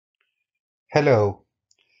Hello.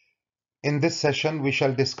 In this session, we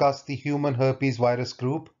shall discuss the human herpes virus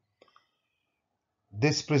group.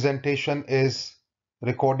 This presentation is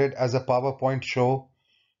recorded as a PowerPoint show,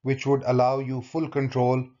 which would allow you full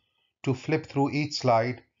control to flip through each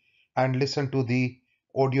slide and listen to the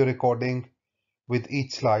audio recording with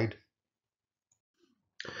each slide.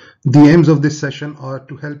 The aims of this session are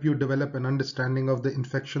to help you develop an understanding of the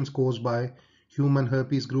infections caused by human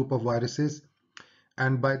herpes group of viruses.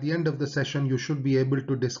 And by the end of the session, you should be able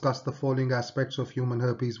to discuss the following aspects of human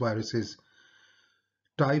herpes viruses: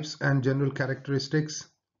 types and general characteristics,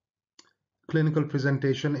 clinical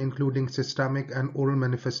presentation including systemic and oral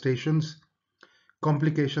manifestations,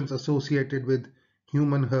 complications associated with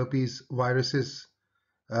human herpes viruses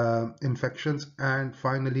infections, and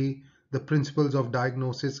finally, the principles of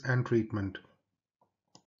diagnosis and treatment.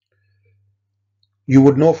 You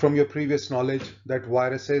would know from your previous knowledge that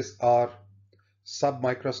viruses are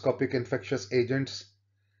submicroscopic infectious agents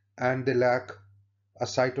and they lack a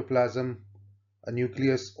cytoplasm, a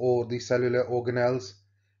nucleus, or the cellular organelles,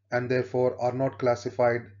 and therefore are not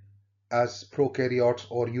classified as prokaryotes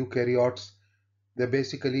or eukaryotes. They're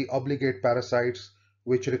basically obligate parasites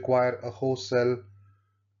which require a host cell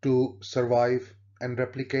to survive and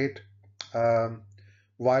replicate.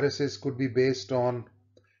 Viruses could be based on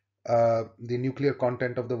the nuclear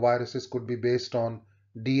content of the viruses could be based on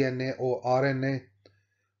DNA or RNA.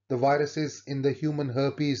 The viruses in the human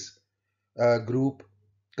herpes group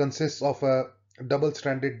consists of a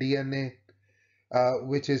double-stranded DNA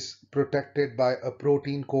which is protected by a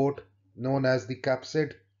protein coat known as the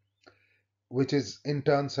capsid, which is in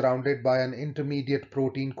turn surrounded by an intermediate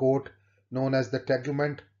protein coat known as the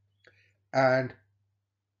tegument, and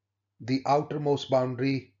the outermost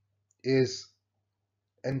boundary is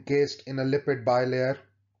encased in a lipid bilayer.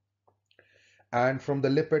 And from the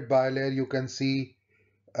lipid bilayer you can see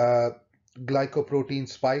glycoprotein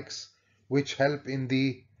spikes which help in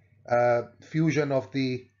the fusion of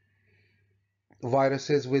the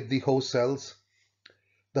viruses with the host cells.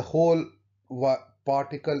 The whole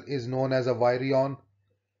particle is known as a virion,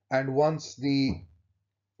 and once the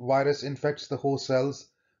virus infects the host cells,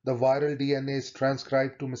 the viral DNA is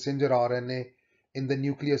transcribed to messenger RNA in the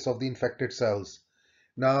nucleus of the infected cells.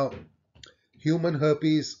 Now, human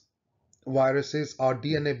herpes viruses are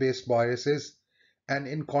DNA-based viruses, and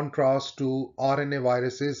in contrast to RNA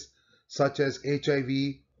viruses such as HIV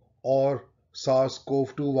or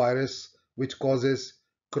SARS-CoV-2 virus, which causes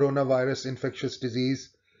coronavirus infectious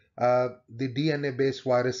disease, the DNA-based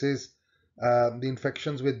viruses, the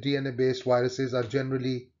infections with DNA-based viruses are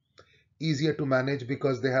generally easier to manage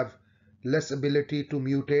because they have less ability to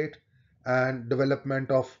mutate, and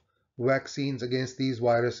development of vaccines against these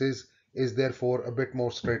viruses is therefore a bit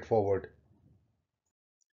more straightforward.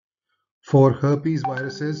 For herpes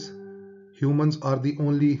viruses, humans are the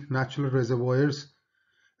only natural reservoirs,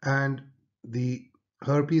 and the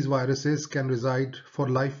herpes viruses can reside for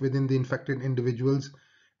life within the infected individuals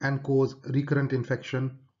and cause recurrent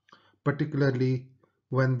infection, particularly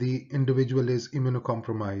when the individual is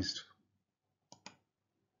immunocompromised.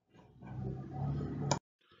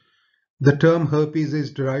 The term herpes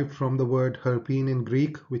is derived from the word herpene in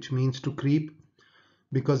Greek, which means to creep,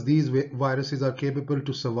 because these viruses are capable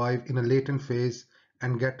to survive in a latent phase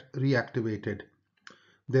and get reactivated.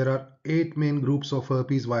 There are 8 main groups of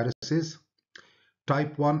herpes viruses.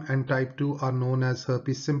 Type 1 and Type 2 are known as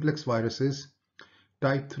herpes simplex viruses.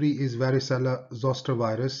 Type 3 is varicella zoster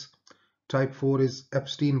virus. Type 4 is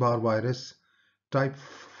Epstein-Barr virus. Type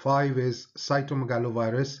 5 is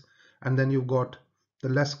cytomegalovirus. And then you've got the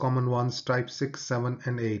less common ones, type 6, 7,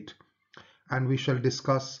 and 8. And we shall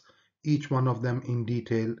discuss each one of them in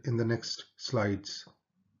detail in the next slides.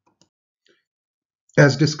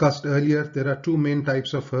 As discussed earlier, there are 2 main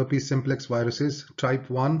types of herpes simplex viruses. Type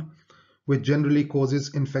 1, which generally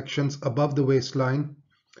causes infections above the waistline,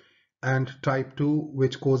 and Type 2,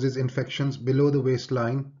 which causes infections below the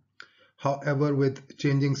waistline. However, with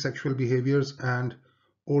changing sexual behaviors and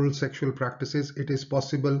oral sexual practices, it is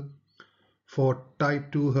possible for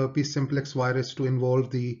Type 2 herpes simplex virus to involve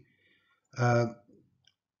the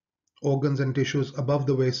organs and tissues above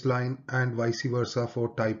the waistline, and vice versa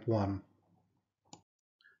for Type 1.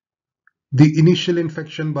 The initial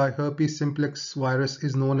infection by herpes simplex virus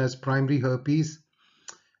is known as primary herpes,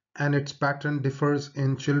 and its pattern differs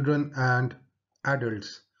in children and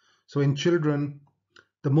adults. So in children,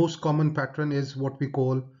 the most common pattern is what we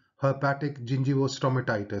call herpetic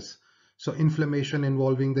gingivostomatitis. So inflammation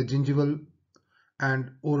involving the gingival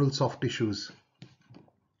and oral soft tissues.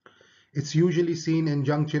 It's usually seen in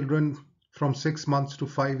young children from 6 months to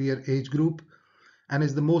 5-year age group, and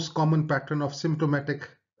is the most common pattern of symptomatic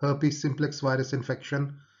herpes simplex virus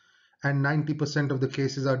infection, and 90% of the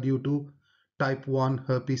cases are due to type 1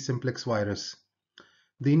 herpes simplex virus.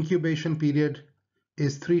 The incubation period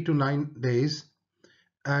is 3 to 9 days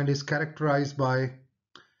and is characterized by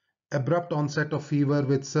abrupt onset of fever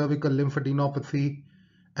with cervical lymphadenopathy,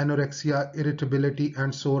 anorexia, irritability,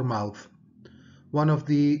 and sore mouth. One of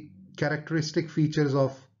the characteristic features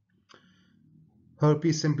of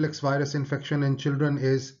herpes simplex virus infection in children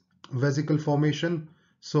is vesicle formation,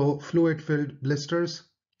 so fluid-filled blisters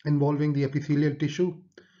involving the epithelial tissue.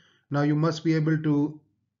 Now you must be able to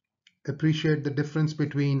appreciate the difference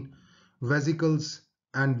between vesicles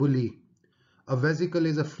and bullae. A vesicle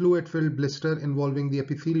is a fluid-filled blister involving the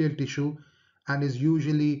epithelial tissue and is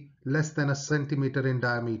usually less than a centimeter in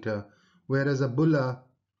diameter, whereas a bulla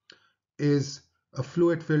is a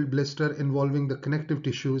fluid-filled blister involving the connective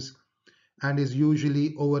tissues and is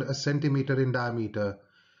usually over a centimeter in diameter.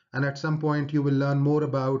 And at some point you will learn more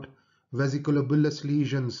about vesiculobullous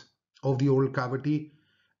lesions of the oral cavity,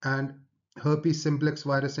 and herpes simplex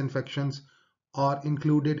virus infections are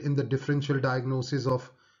included in the differential diagnosis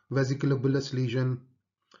of vesiculobullous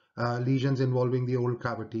lesions involving the oral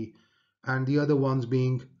cavity, and the other ones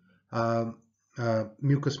being uh,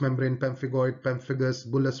 mucous membrane pemphigoid, pemphigus,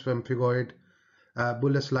 bullous pemphigoid,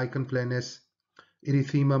 bullous lichen planus,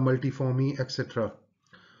 erythema multiforme, etc.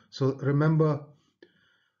 So remember,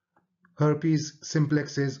 herpes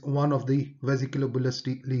simplex is one of the vesiculobullous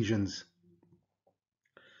lesions.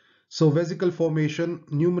 So vesicle formation,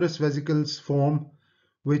 numerous vesicles form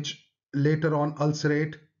which later on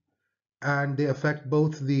ulcerate, and they affect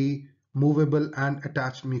both the movable and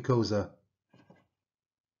attached mucosa.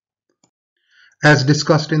 As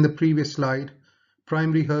discussed in the previous slide,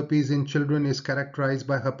 primary herpes in children is characterized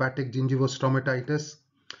by hepatic gingivostomatitis,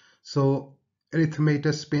 so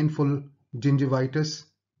erythematous painful gingivitis,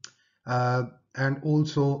 and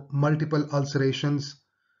also multiple ulcerations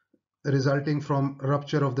resulting from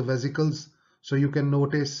rupture of the vesicles. So you can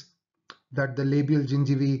notice that the labial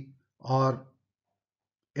gingivae are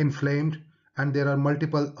inflamed and there are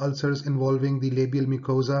multiple ulcers involving the labial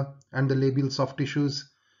mucosa and the labial soft tissues.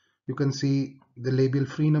 You can see the labial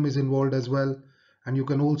frenum is involved as well, and you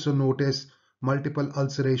can also notice multiple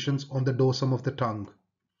ulcerations on the dorsum of the tongue.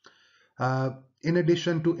 In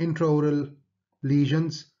addition to intraoral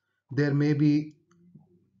lesions, there may be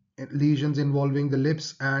lesions involving the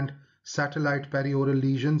lips and satellite perioral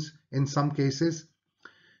lesions in some cases.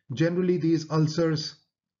 Generally, these ulcers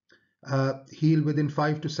heal within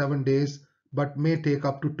 5 to 7 days, but may take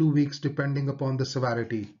up to 2 weeks depending upon the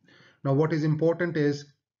severity. Now, what is important is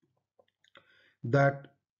that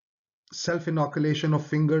self-inoculation of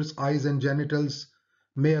fingers, eyes, and genitals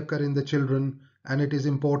may occur in the children, and it is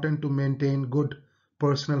important to maintain good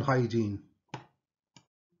personal hygiene.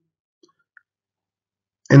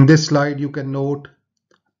 In this slide, you can note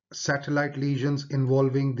satellite lesions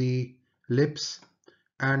involving the lips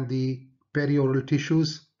and the perioral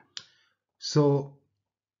tissues. So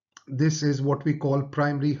this is what we call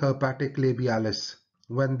primary herpetic labialis,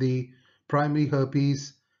 when the primary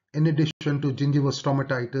herpes, in addition to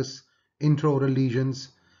gingivostomatitis, intraoral lesions,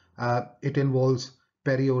 it involves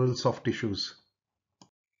perioral soft tissues.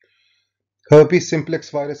 Herpes simplex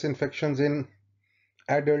virus infections in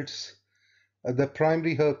adults. The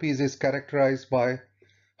primary herpes is characterized by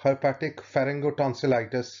herpetic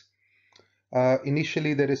pharyngotonsillitis.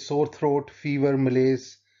 Initially, there is sore throat, fever,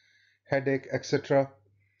 malaise, headache, etc.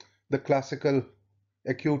 The classical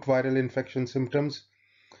acute viral infection symptoms,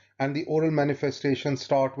 and the oral manifestations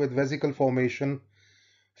start with vesicle formation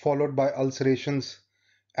followed by ulcerations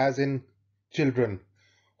as in children.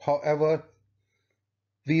 However,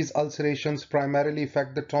 these ulcerations primarily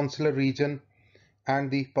affect the tonsillar region and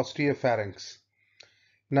the posterior pharynx.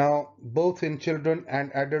 Now, both in children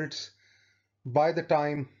and adults, by the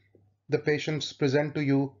time the patients present to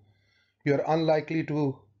you, you're unlikely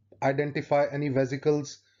to identify any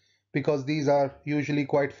vesicles because these are usually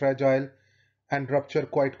quite fragile and rupture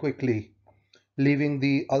quite quickly, leaving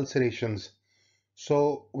the ulcerations.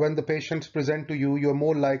 So when the patients present to you, you're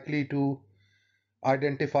more likely to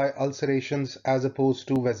identify ulcerations as opposed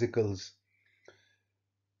to vesicles.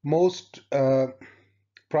 Most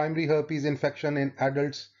primary herpes infection in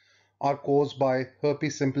adults are caused by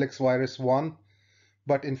herpes simplex virus 1,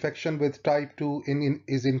 but infection with type 2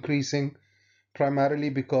 is increasing primarily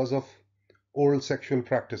because of oral sexual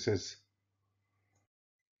practices.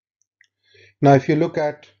 Now, if you look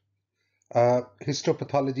at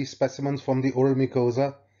histopathology specimens from the oral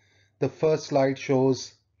mucosa, the first slide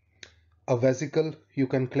shows a vesicle. You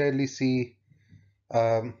can clearly see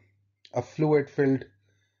a fluid-filled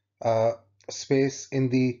space in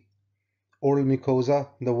the oral mucosa.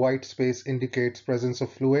 The white space indicates presence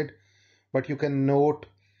of fluid, but you can note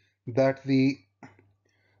that the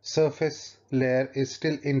surface layer is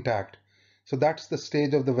still intact. So that's the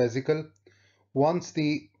stage of the vesicle. Once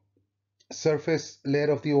the surface layer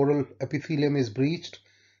of the oral epithelium is breached,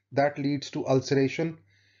 that leads to ulceration.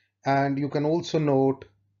 And you can also note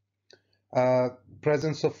uh,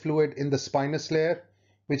 presence of fluid in the spinous layer,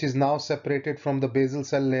 which is now separated from the basal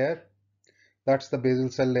cell layer. That's the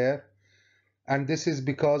basal cell layer. And this is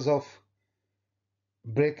because of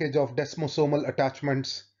breakage of desmosomal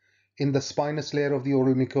attachments in the spinous layer of the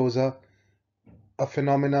oral mucosa, a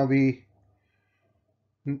phenomena we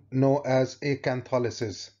know as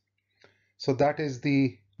acantholysis. So that is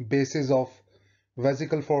the basis of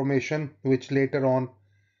vesicle formation, which later on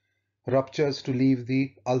ruptures to leave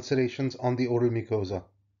the ulcerations on the oral mucosa.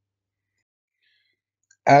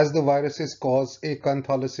 As the viruses cause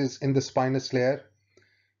acantholysis in the spinous layer,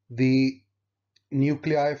 the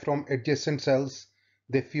nuclei from adjacent cells,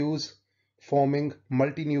 they fuse, forming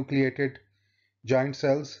multinucleated giant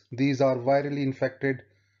cells. These are virally infected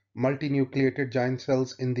multinucleated giant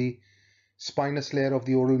cells in the spinous layer of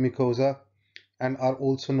the oral mucosa and are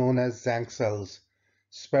also known as Zank cells,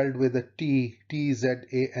 spelled with a T,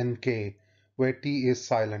 T-Z-A-N-K, where T is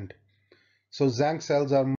silent. So Zank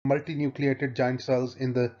cells are multinucleated giant cells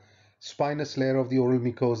in the spinous layer of the oral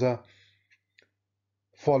mucosa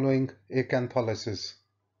following acantholysis.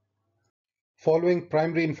 Following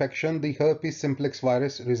primary infection, the herpes simplex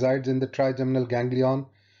virus resides in the trigeminal ganglion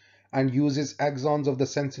and uses axons of the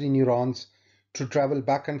sensory neurons to travel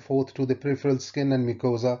back and forth to the peripheral skin and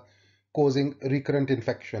mucosa, causing recurrent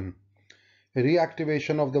infection.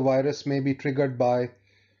 Reactivation of the virus may be triggered by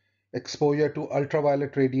exposure to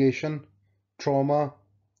ultraviolet radiation, trauma,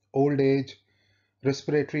 old age,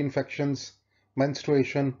 respiratory infections,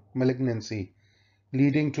 menstruation, malignancy,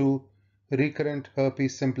 leading to recurrent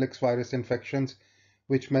herpes simplex virus infections,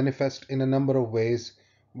 which manifest in a number of ways,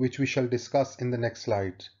 which we shall discuss in the next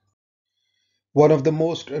slide. One of the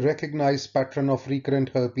most recognized pattern of recurrent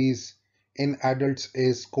herpes in adults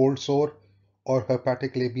is cold sore or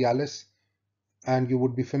herpetic labialis, and you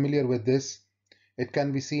would be familiar with this. It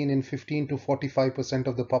can be seen in 15 to 45%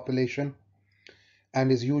 of the population and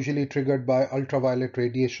is usually triggered by ultraviolet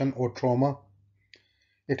radiation or trauma.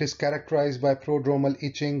 It is characterized by prodromal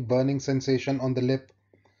itching, burning sensation on the lip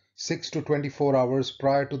 6 to 24 hours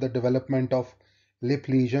prior to the development of lip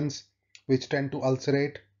lesions, which tend to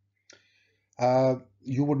ulcerate.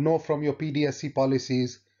 You would know from your PDSC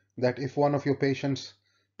policies that if one of your patients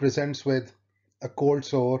presents with a cold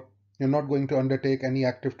sore, you're not going to undertake any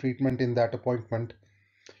active treatment in that appointment,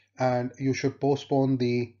 and you should postpone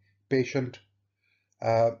the patient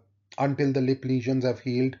uh, until the lip lesions have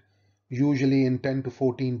healed, usually in 10 to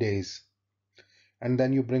 14 days, and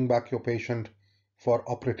then you bring back your patient for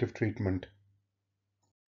operative treatment.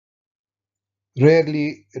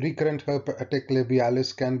 Rarely, recurrent herpetic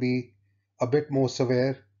labialis can be a bit more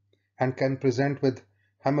severe and can present with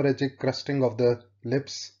hemorrhagic crusting of the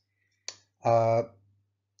lips, uh,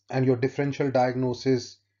 and your differential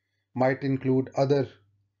diagnosis might include other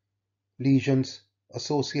lesions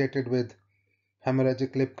associated with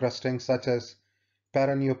hemorrhagic lip crusting such as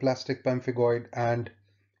paraneoplastic pemphigoid and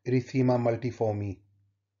erythema multiforme.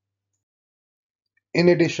 In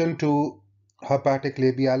addition to herpetic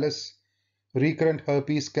labialis, recurrent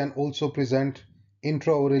herpes can also present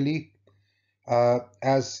intraorally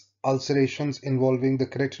as ulcerations involving the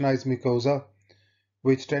keratinized mucosa,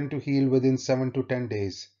 which tend to heal within 7 to 10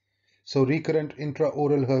 days. So recurrent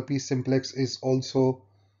intraoral herpes simplex is also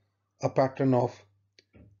a pattern of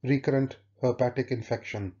recurrent herpetic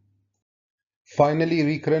infection. Finally,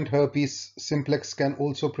 recurrent herpes simplex can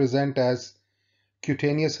also present as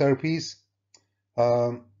cutaneous herpes.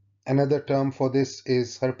 Another term for this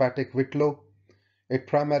is herpetic whitlow. It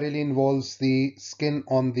primarily involves the skin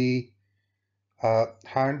on the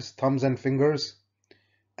hands, thumbs, and fingers,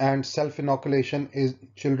 and self-inoculation in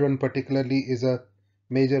children particularly is a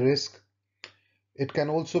major risk. It can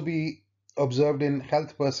also be observed in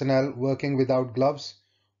health personnel working without gloves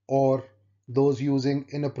or those using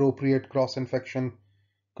inappropriate cross-infection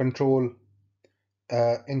control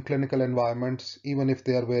in clinical environments, even if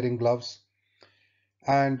they are wearing gloves.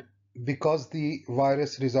 And because the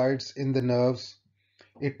virus resides in the nerves,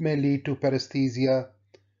 it may lead to paresthesia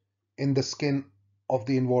in the skin of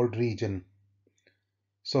the involved region.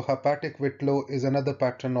 So hepatic whitlow is another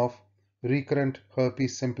pattern of recurrent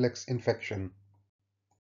herpes simplex infection.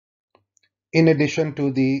 In addition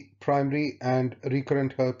to the primary and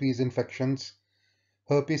recurrent herpes infections,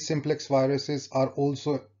 herpes simplex viruses are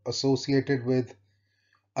also associated with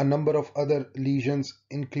a number of other lesions,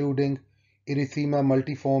 including erythema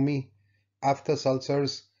multiforme, aphthous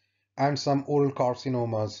ulcers, and some oral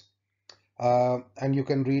carcinomas. And you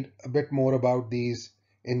can read a bit more about these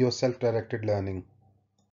in your self-directed learning.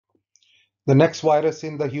 The next virus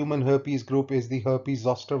in the human herpes group is the herpes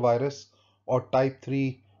zoster virus, or type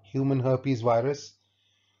 3 human herpes virus.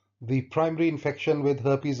 The primary infection with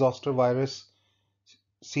herpes zoster virus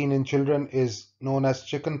seen in children is known as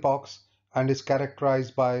chickenpox and is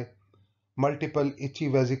characterized by multiple itchy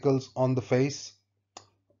vesicles on the face,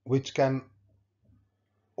 which can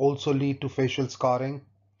also lead to facial scarring.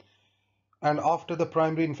 And after the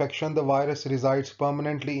primary infection, the virus resides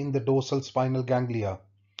permanently in the dorsal spinal ganglia,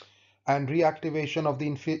 and reactivation of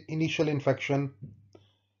the initial infection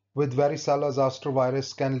with varicella zoster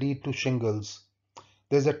virus can lead to shingles.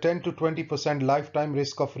 There's a 10 to 20% lifetime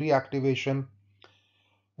risk of reactivation,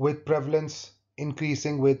 with prevalence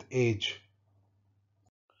increasing with age.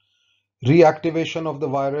 Reactivation of the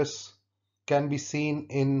virus can be seen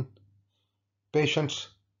in patients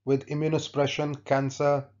with immunosuppression,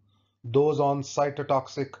 cancer, those on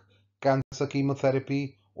cytotoxic cancer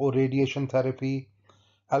chemotherapy or radiation therapy,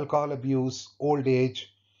 alcohol abuse, old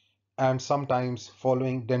age, and sometimes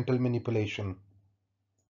following dental manipulation.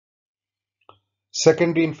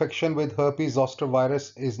 Secondary infection with herpes zoster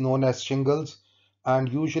virus is known as shingles and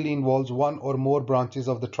usually involves one or more branches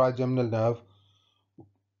of the trigeminal nerve.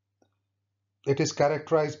 It is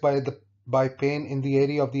characterized by pain in the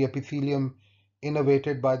area of the epithelium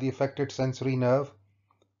innervated by the affected sensory nerve,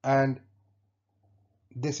 and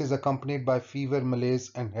this is accompanied by fever,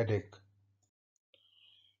 malaise, and headache.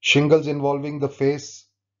 Shingles involving the face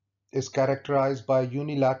is characterized by a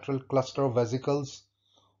unilateral cluster of vesicles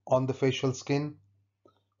on the facial skin,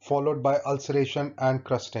 followed by ulceration and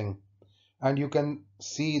crusting. And you can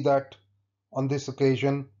see that on this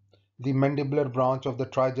occasion, the mandibular branch of the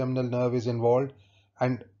trigeminal nerve is involved,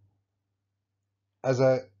 and as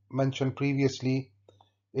I mentioned previously,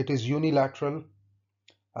 it is unilateral.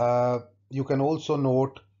 You can also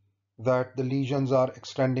note that the lesions are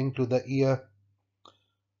extending to the ear.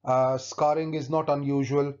 Scarring is not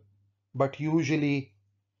unusual, but usually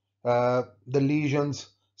the lesions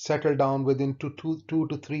settle down within 2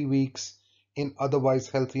 to 3 weeks in otherwise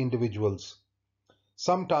healthy individuals.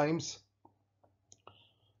 Sometimes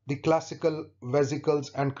the classical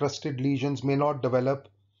vesicles and crusted lesions may not develop,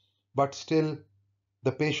 but still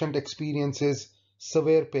the patient experiences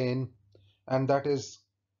severe pain, and that is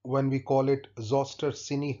when we call it zoster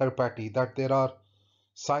sine herpati, that there are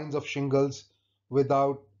signs of shingles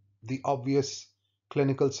without the obvious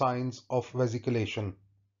clinical signs of vesiculation.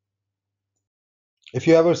 If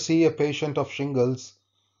you ever see a patient of shingles,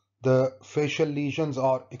 the facial lesions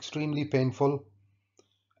are extremely painful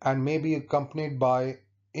and may be accompanied by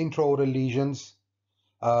intraoral lesions,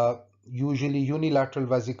 usually unilateral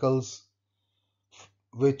vesicles,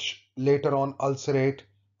 which later on ulcerate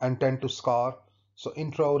and tend to scar. So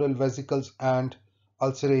intraoral vesicles and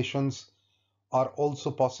ulcerations are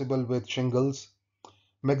also possible with shingles.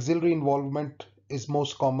 Maxillary involvement is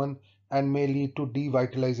most common and may lead to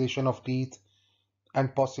devitalization of teeth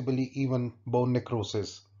and possibly even bone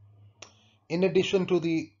necrosis. In addition to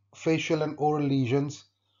the facial and oral lesions,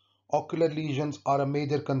 ocular lesions are a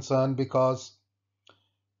major concern because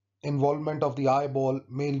involvement of the eyeball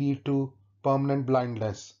may lead to permanent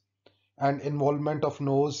blindness, and involvement of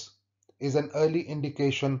nose is an early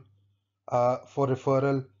indication for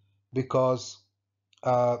referral because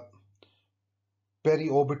uh,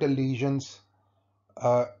 periorbital lesions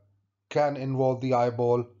uh, can involve the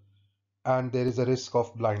eyeball and there is a risk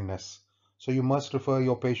of blindness. So you must refer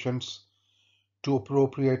your patients to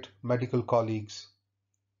appropriate medical colleagues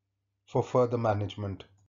for further management.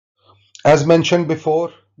 As mentioned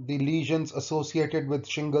before, the lesions associated with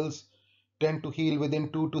shingles tend to heal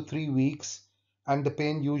within 2 to 3 weeks and the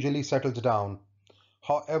pain usually settles down.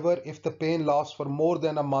 However, if the pain lasts for more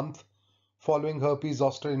than a month following herpes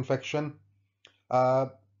zoster infection, uh,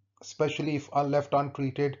 especially if left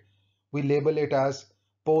untreated, we label it as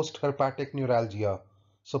post-herpetic neuralgia.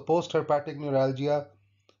 So post-herpetic neuralgia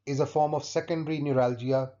is a form of secondary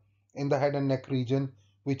neuralgia in the head and neck region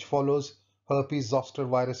which follows herpes zoster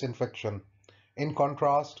virus infection. In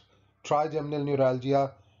contrast, trigeminal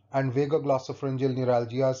neuralgia and vagoglosopharyngeal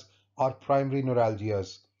neuralgias are primary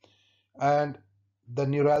neuralgias, and the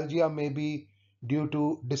neuralgia may be due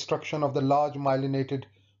to destruction of the large myelinated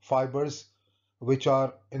fibers which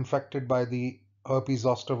are infected by the herpes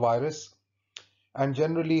zoster virus. And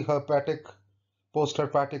generally,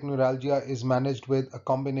 post-herpetic neuralgia is managed with a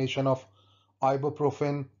combination of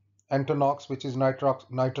ibuprofen, Entonox, which is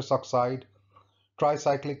nitrous oxide,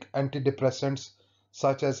 tricyclic antidepressants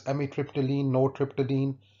such as amitriptyline,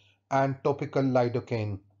 nortriptyline, and topical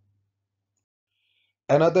lidocaine.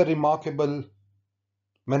 Another remarkable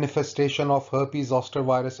manifestation of herpes zoster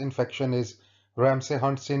virus infection is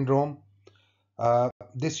Ramsay-Hunt syndrome.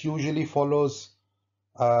 This usually follows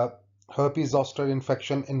uh, herpes zoster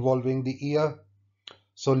infection involving the ear.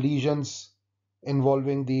 So lesions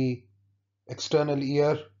involving the external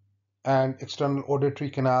ear and external auditory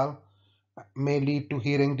canal may lead to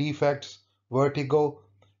hearing defects, vertigo,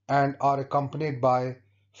 and are accompanied by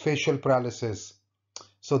facial paralysis.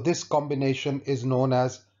 So this combination is known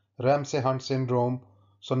as Ramsay-Hunt syndrome.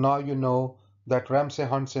 So now you know that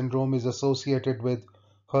Ramsay-Hunt syndrome is associated with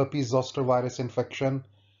herpes zoster virus infection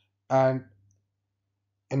and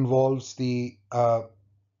involves the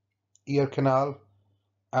ear canal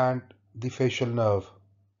and the facial nerve.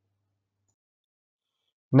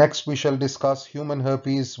 Next, we shall discuss human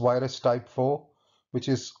herpes virus type 4, which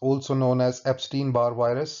is also known as Epstein-Barr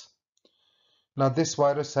virus. Now, this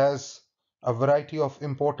virus has a variety of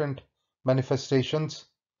important manifestations,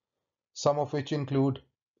 some of which include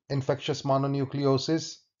infectious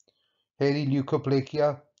mononucleosis, hairy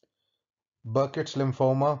leukoplakia, Burkitt's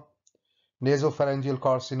lymphoma, nasopharyngeal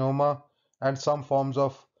carcinoma, and some forms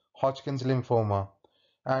of Hodgkin's lymphoma.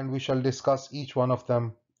 And we shall discuss each one of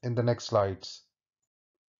them in the next slides.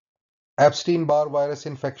 Epstein-Barr virus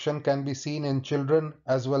infection can be seen in children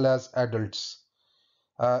as well as adults.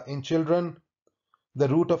 In children, the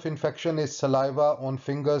route of infection is saliva on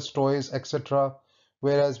fingers, toys, etc.,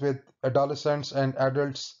 whereas with adolescents and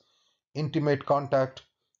adults, intimate contact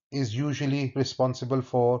is usually responsible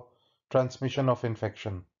for transmission of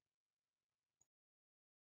infection.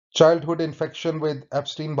 Childhood infection with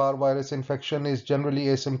Epstein-Barr virus infection is generally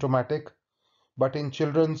asymptomatic, but in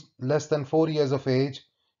children less than 4 years of age,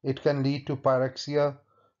 it can lead to pyrexia,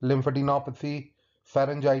 lymphadenopathy,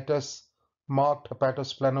 pharyngitis, marked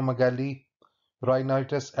hepatosplenomegaly,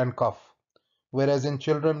 rhinitis, and cough. Whereas in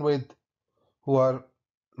children who are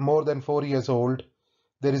more than 4 years old,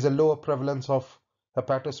 there is a lower prevalence of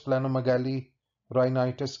hepatosplenomegaly,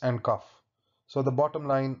 rhinitis, and cough. So the bottom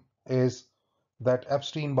line is that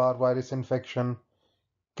Epstein-Barr virus infection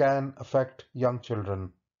can affect young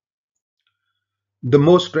children. The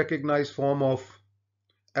most recognized form of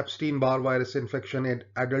Epstein-Barr virus infection in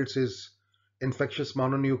adults is infectious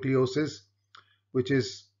mononucleosis, which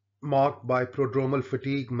is marked by prodromal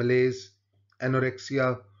fatigue, malaise,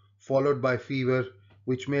 anorexia, followed by fever,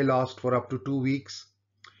 which may last for up to 2 weeks.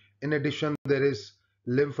 In addition, there is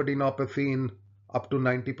lymphadenopathy in up to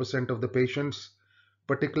 90% of the patients,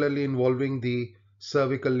 particularly involving the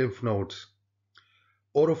cervical lymph nodes.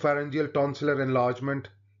 Oropharyngeal tonsillar enlargement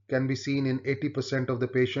can be seen in 80% of the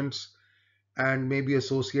patients and may be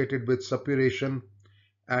associated with suppuration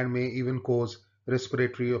and may even cause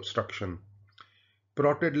respiratory obstruction.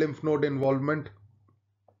 Parotid lymph node involvement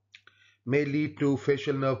may lead to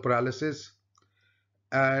facial nerve paralysis,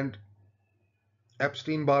 and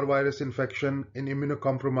Epstein-Barr virus infection in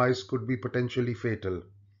immunocompromised could be potentially fatal.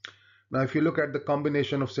 Now, if you look at the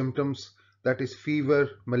combination of symptoms, that is fever,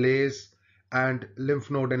 malaise, and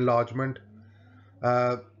lymph node enlargement,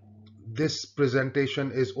 uh, this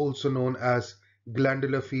presentation is also known as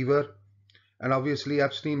glandular fever. And obviously,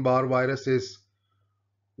 Epstein-Barr virus is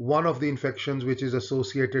one of the infections which is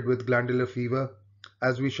associated with glandular fever.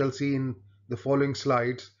 As we shall see in the following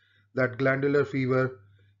slides, that glandular fever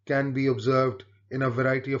can be observed in a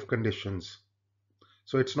variety of conditions.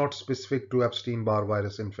 So it's not specific to Epstein-Barr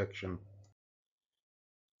virus infection.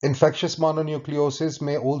 Infectious mononucleosis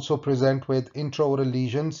may also present with intraoral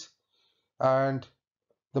lesions, and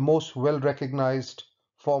the most well-recognized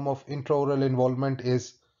form of intraoral involvement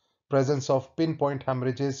is presence of pinpoint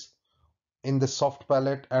hemorrhages in the soft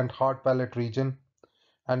palate and hard palate region,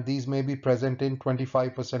 and these may be present in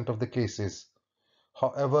 25% of the cases.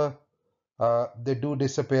 However, they do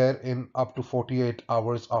disappear in up to 48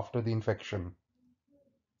 hours after the infection.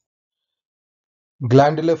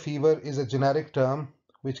 Glandular fever is a generic term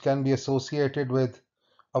which can be associated with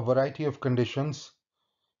a variety of conditions.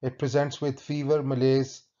 It presents with fever,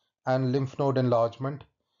 malaise, and lymph node enlargement,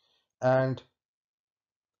 and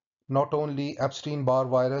not only Epstein-Barr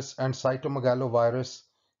virus and cytomegalovirus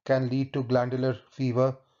can lead to glandular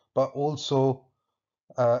fever, but also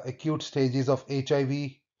acute stages of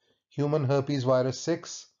HIV, human herpes virus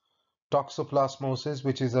 6, toxoplasmosis,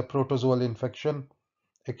 which is a protozoal infection,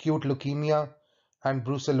 acute leukemia, and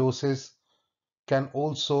brucellosis can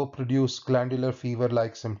also produce glandular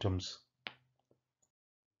fever-like symptoms.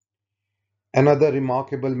 Another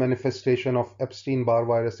remarkable manifestation of Epstein-Barr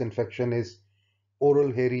virus infection is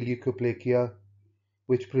oral hairy leukoplakia,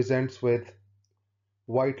 which presents with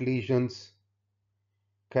white lesions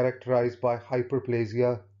characterized by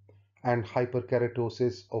hyperplasia and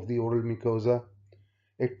hyperkeratosis of the oral mucosa.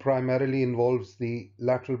 It primarily involves the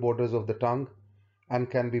lateral borders of the tongue and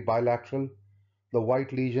can be bilateral. The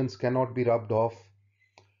white lesions cannot be rubbed off.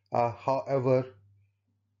 However,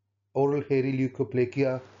 oral hairy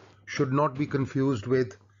leukoplakia should not be confused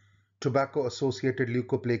with tobacco-associated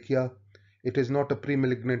leukoplakia. It is not a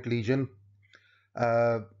premalignant lesion,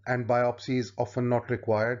 and biopsy is often not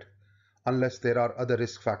required unless there are other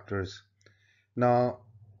risk factors. Now,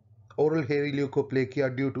 oral hairy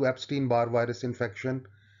leukoplakia due to Epstein-Barr virus infection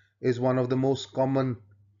is one of the most common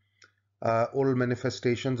oral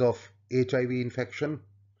manifestations of HIV infection,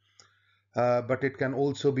 but it can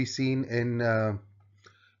also be seen in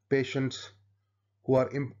patients who are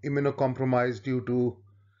immunocompromised due to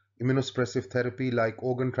immunosuppressive therapy, like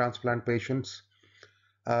organ transplant patients.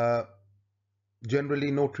 Uh, Generally,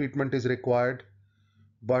 no treatment is required,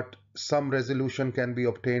 but some resolution can be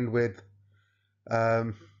obtained with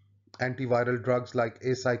um, antiviral drugs like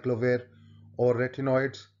acyclovir or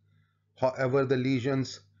retinoids. However, the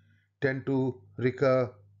lesions tend to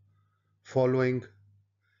recur following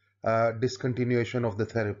discontinuation of the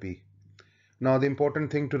therapy. Now, the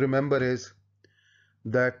important thing to remember is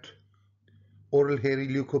that oral hairy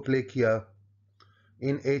leukoplakia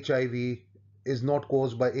in HIV is not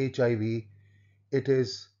caused by HIV. It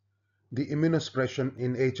is the immunosuppression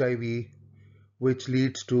in HIV which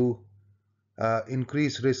leads to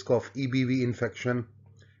increased risk of EBV infection,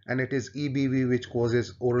 and it is EBV which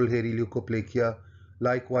causes oral hairy leukoplakia,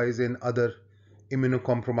 likewise in other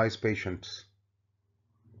immunocompromised patients.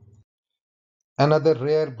 Another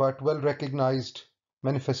rare but well recognized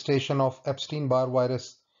manifestation of Epstein-Barr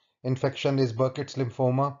virus infection is Burkitt's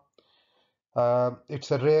lymphoma.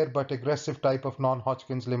 It's a rare but aggressive type of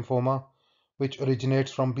non-Hodgkin's lymphoma which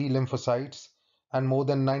originates from B lymphocytes, and more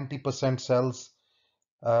than 90% cells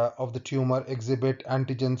of the tumor exhibit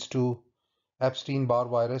antigens to Epstein-Barr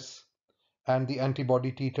virus, and the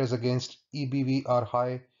antibody titers against EBV are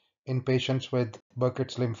high in patients with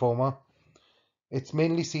Burkitt's lymphoma. It's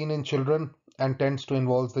mainly seen in children and tends to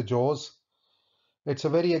involve the jaws. It's a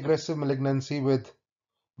very aggressive malignancy with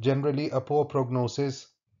generally a poor prognosis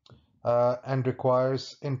and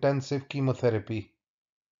requires intensive chemotherapy.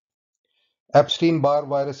 Epstein-Barr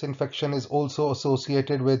virus infection is also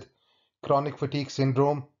associated with chronic fatigue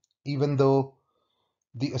syndrome, even though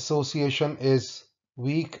the association is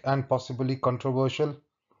weak and possibly controversial.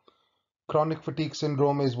 Chronic fatigue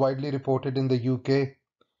syndrome is widely reported in the UK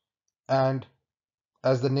and,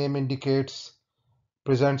 as the name indicates,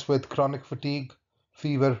 presents with chronic fatigue,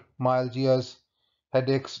 fever, myalgias,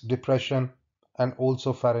 headaches, depression, and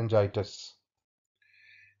also pharyngitis.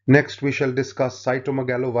 Next, we shall discuss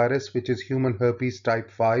cytomegalovirus, which is human herpes type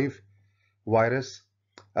 5 virus.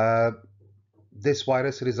 Uh, this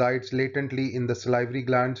virus resides latently in the salivary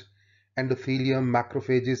glands, endothelium,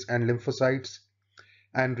 macrophages, and lymphocytes,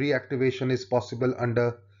 and reactivation is possible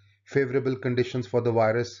under favorable conditions for the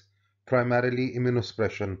virus, primarily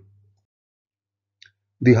immunosuppression.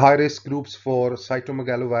 The high-risk groups for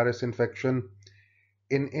cytomegalovirus infection: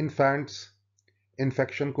 in infants,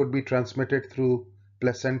 infection could be transmitted through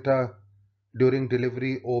placenta during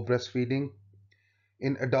delivery or breastfeeding.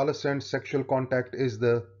 In adolescents, sexual contact is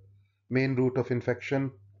the main route of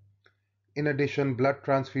infection. In addition, blood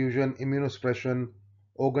transfusion, immunosuppression,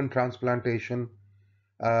 organ transplantation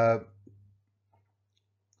uh,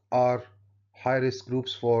 are high-risk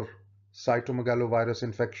groups for cytomegalovirus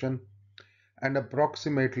infection, and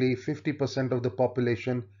approximately 50% of the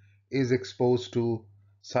population is exposed to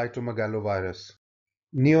cytomegalovirus.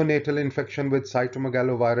 Neonatal infection with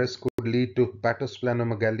cytomegalovirus could lead to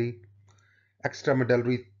hepatosplenomegaly,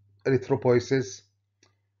 extramedullary erythropoiesis,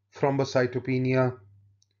 thrombocytopenia,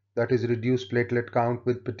 that is reduced platelet count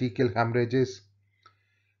with petechial hemorrhages.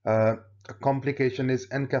 A complication is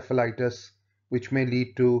encephalitis, which may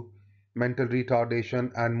lead to mental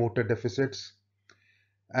retardation and motor deficits.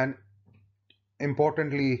 And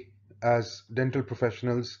importantly, as dental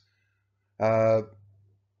professionals, uh,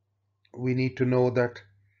 we need to know that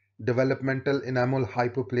developmental enamel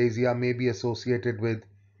hypoplasia may be associated with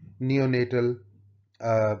neonatal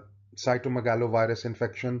uh, cytomegalovirus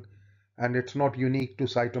infection, and it's not unique to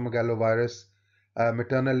cytomegalovirus.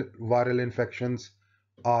 Maternal viral infections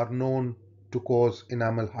are known to cause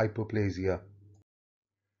enamel hypoplasia.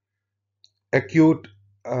 Acute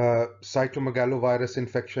cytomegalovirus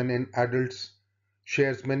infection in adults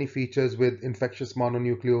shares many features with infectious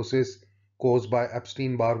mononucleosis caused by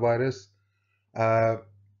Epstein-Barr virus. Uh,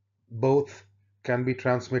 Both can be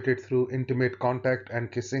transmitted through intimate contact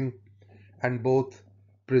and kissing, and both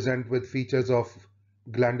present with features of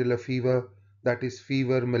glandular fever, that is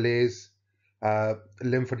fever, malaise,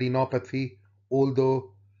 lymphadenopathy,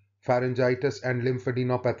 although pharyngitis and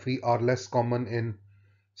lymphadenopathy are less common in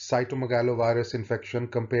cytomegalovirus infection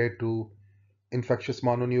compared to infectious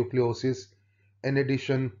mononucleosis. In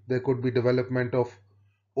addition, there could be development of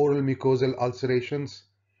oral mucosal ulcerations,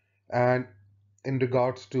 and in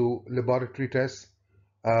regards to laboratory tests,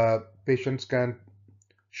 patients can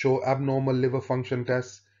show abnormal liver function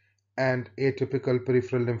tests and atypical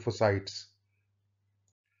peripheral lymphocytes.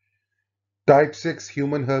 Type 6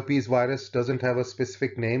 human herpes virus doesn't have a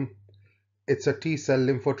specific name. It's a T-cell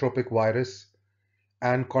lymphotropic virus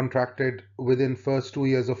and contracted within first 2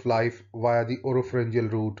 years of life via the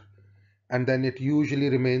oropharyngeal route, and then it usually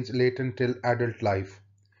remains latent till adult life.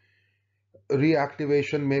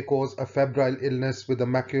 Reactivation may cause a febrile illness with a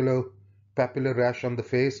maculopapular rash on the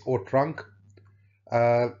face or trunk,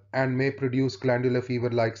 and may produce glandular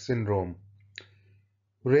fever-like syndrome.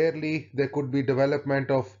 Rarely, there could be development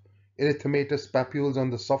of erythematous papules on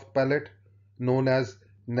the soft palate, known as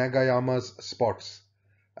Nagayama's spots.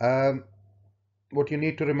 Um, what you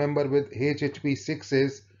need to remember with HHV-6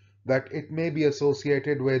 is that it may be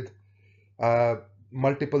associated with uh,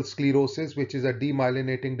 multiple sclerosis, which is a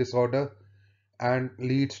demyelinating disorder and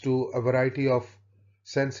leads to a variety of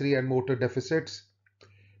sensory and motor deficits.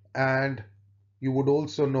 And you would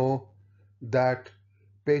also know that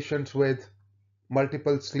patients with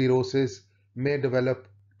multiple sclerosis may develop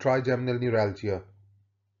trigeminal neuralgia.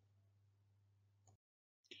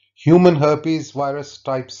 Human herpes virus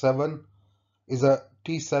type 7 is a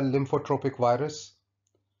T-cell lymphotropic virus.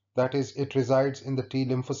 That is, it resides in the T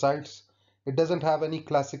lymphocytes. It doesn't have any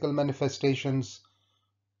classical manifestations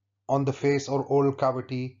on the face or oral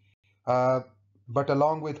cavity, uh, but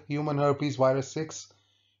along with human herpes virus 6,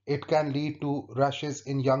 it can lead to rashes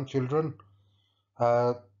in young children.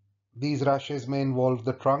 Uh, these rashes may involve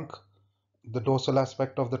the trunk, the dorsal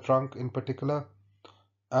aspect of the trunk in particular,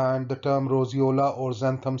 and the term roseola or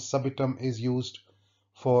xanthum subitum is used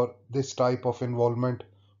for this type of involvement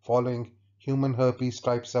following human herpes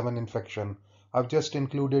type 7 infection. I've just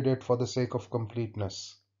included it for the sake of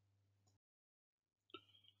completeness.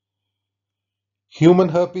 Human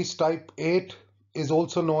herpes type 8 is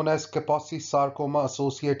also known as Kaposi sarcoma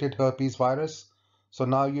associated herpes virus. So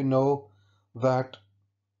now you know that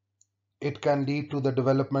it can lead to the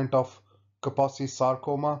development of Kaposi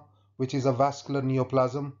sarcoma, which is a vascular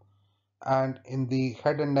neoplasm, and in the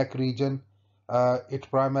head and neck region, it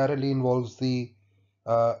primarily involves the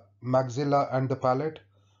uh, maxilla and the palate,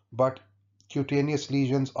 but cutaneous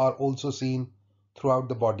lesions are also seen throughout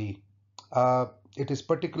the body. Uh, it is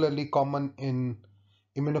particularly common in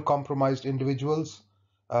immunocompromised individuals,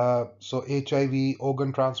 so HIV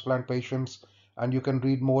organ transplant patients, and you can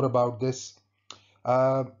read more about this.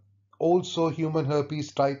 Uh, Also, human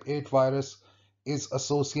herpes type 8 virus is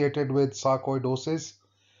associated with sarcoidosis.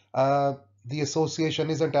 Uh, the association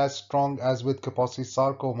isn't as strong as with Kaposi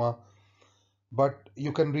sarcoma, but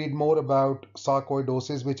you can read more about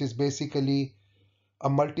sarcoidosis, which is basically a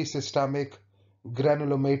multisystemic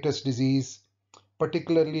granulomatous disease,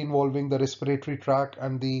 particularly involving the respiratory tract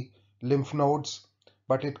and the lymph nodes,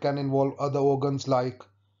 but it can involve other organs like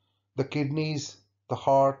the kidneys, the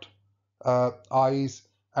heart, eyes,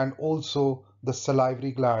 and also the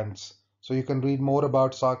salivary glands. So you can read more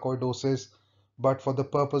about sarcoidosis, but for the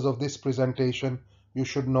purpose of this presentation, you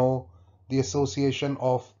should know the association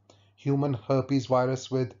of human herpes virus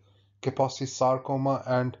with Kaposi sarcoma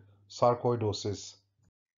and sarcoidosis.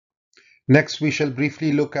 Next, we shall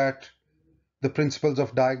briefly look at the principles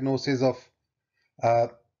of diagnosis of uh,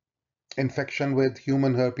 infection with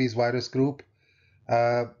human herpes virus group.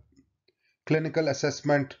 Uh, Clinical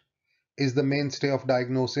assessment is the mainstay of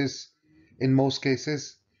diagnosis in most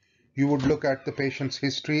cases. You would look at the patient's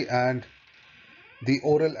history and the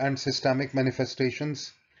oral and systemic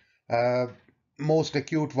manifestations. Uh, Most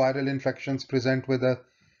acute viral infections present with a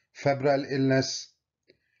febrile illness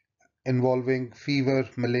involving fever,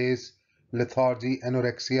 malaise, lethargy,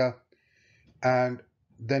 anorexia, and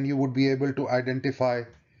then you would be able to identify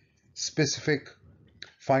specific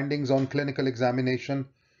findings on clinical examination.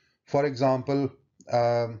 For example,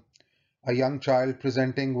 um, a young child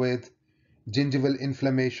presenting with gingival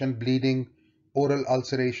inflammation, bleeding, oral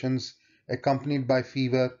ulcerations, accompanied by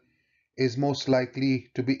fever, is most likely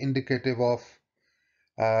to be indicative of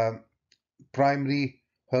uh, primary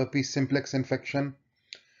herpes simplex infection.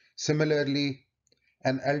 Similarly,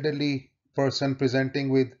 an elderly person presenting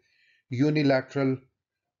with unilateral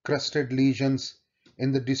crusted lesions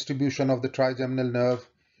in the distribution of the trigeminal nerve,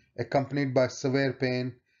 accompanied by severe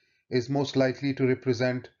pain, is most likely to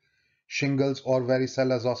represent shingles or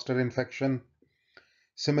varicella zoster infection.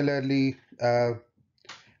 Similarly,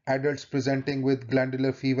 Adults presenting with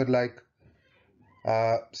glandular fever-like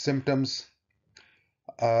symptoms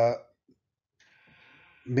uh,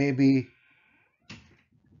 may be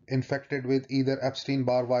infected with either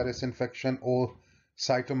Epstein-Barr virus infection or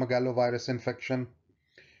cytomegalovirus infection.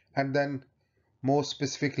 And then more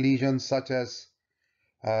specific lesions such as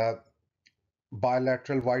uh,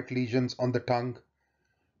 bilateral white lesions on the tongue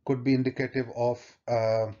could be indicative of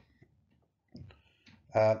oral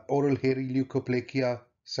hairy leukoplakia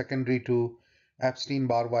secondary to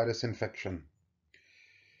Epstein-Barr virus infection.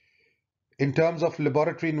 In terms of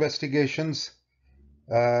laboratory investigations,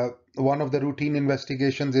 one of the routine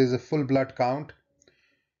investigations is a full blood count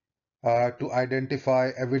to identify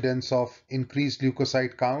evidence of increased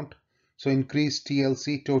leukocyte count, so increased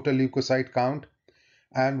TLC, total leukocyte count,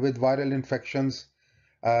 and with viral infections,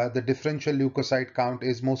 the differential leukocyte count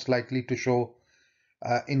is most likely to show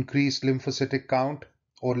increased lymphocytic count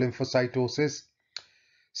or lymphocytosis.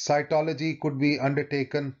 Cytology could be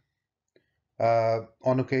undertaken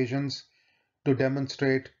on occasions to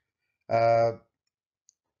demonstrate uh,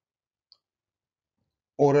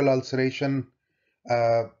 oral ulceration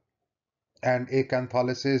uh, and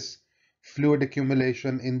acantholysis, fluid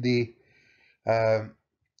accumulation in the uh,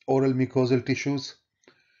 oral mucosal tissues,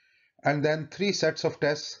 and then 3 sets of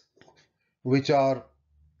tests which are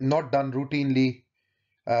not done routinely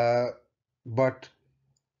but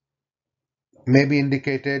may be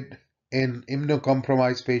indicated in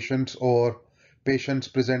immunocompromised patients or patients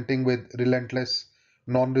presenting with relentless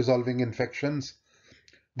non-resolving infections.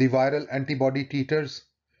 The viral antibody titers.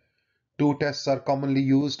 2 tests are commonly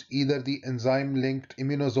used, either the enzyme-linked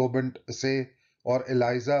immunosorbent assay or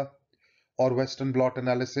ELISA or Western blot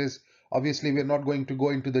analysis. Obviously, we're not going to go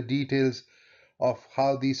into the details of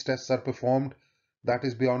how these tests are performed. That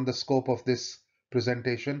is beyond the scope of this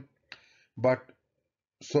presentation. But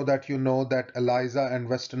so that you know that ELISA and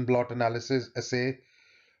Western blot analysis assay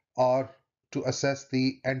are to assess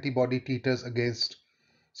the antibody titers against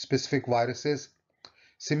specific viruses.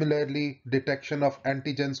 Similarly, detection of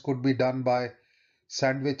antigens could be done by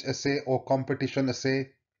sandwich assay or competition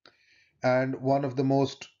assay. And one of the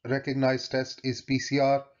most recognized tests is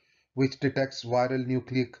PCR, which detects viral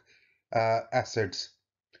nucleic acids.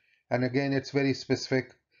 And again, it's very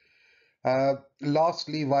specific.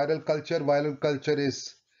 Lastly, viral culture. Viral culture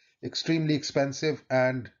is extremely expensive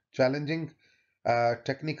and challenging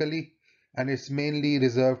technically, and it's mainly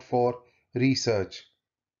reserved for research.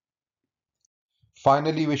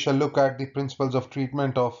 Finally, we shall look at the principles of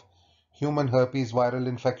treatment of human herpes viral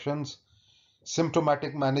infections.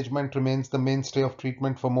 Symptomatic management remains the mainstay of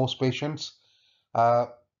treatment for most patients. Uh,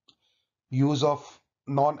 Use of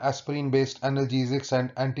non-aspirin based analgesics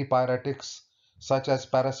and antipyretics such as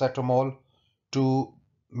paracetamol to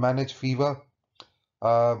manage fever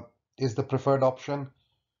uh, is the preferred option.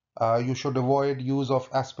 You should avoid use of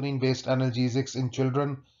aspirin based analgesics in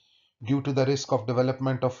children due to the risk of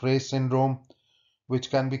development of Ray's syndrome,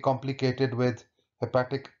 which can be complicated with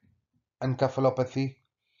hepatic encephalopathy.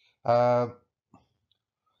 Uh,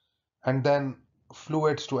 and then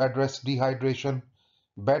fluids to address dehydration,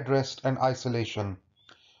 bed rest, and isolation.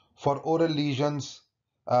 For oral lesions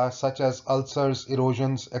such as ulcers,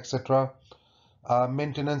 erosions, etc.,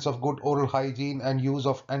 maintenance of good oral hygiene and use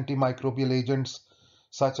of antimicrobial agents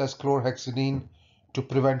such as chlorhexidine to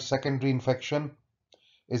prevent secondary infection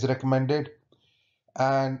is recommended.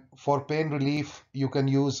 And for pain relief, you can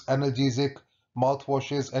use analgesic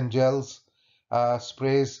mouthwashes and gels,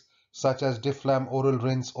 sprays such as Difflam oral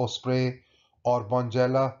rinse or spray or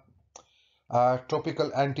Bonjela.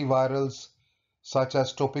 Topical antivirals such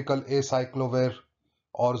as topical acyclovir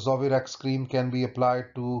or Zovirax cream can be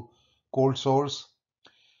applied to cold sores.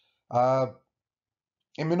 Uh,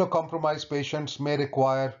 Immunocompromised patients may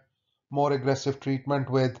require more aggressive treatment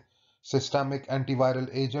with systemic antiviral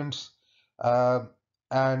agents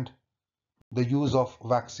and the use of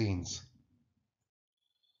vaccines.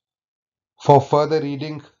 For further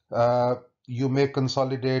reading, you may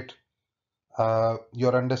consolidate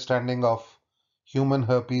your understanding of human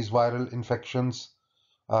herpes viral infections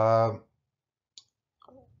uh,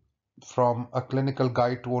 from A Clinical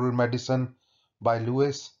Guide to Oral Medicine by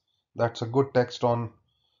Lewis. That's a good text on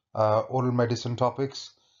oral medicine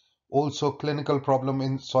topics. Also, Clinical Problem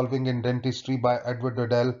in Solving in Dentistry by Edward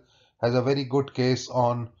Dodell has a very good case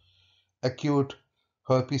on acute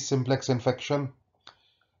herpes simplex infection.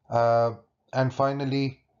 Uh, and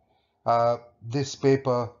finally, this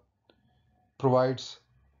paper provides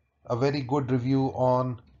a very good review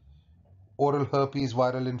on oral herpes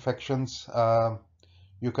viral infections.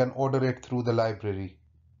 You can order it through the library.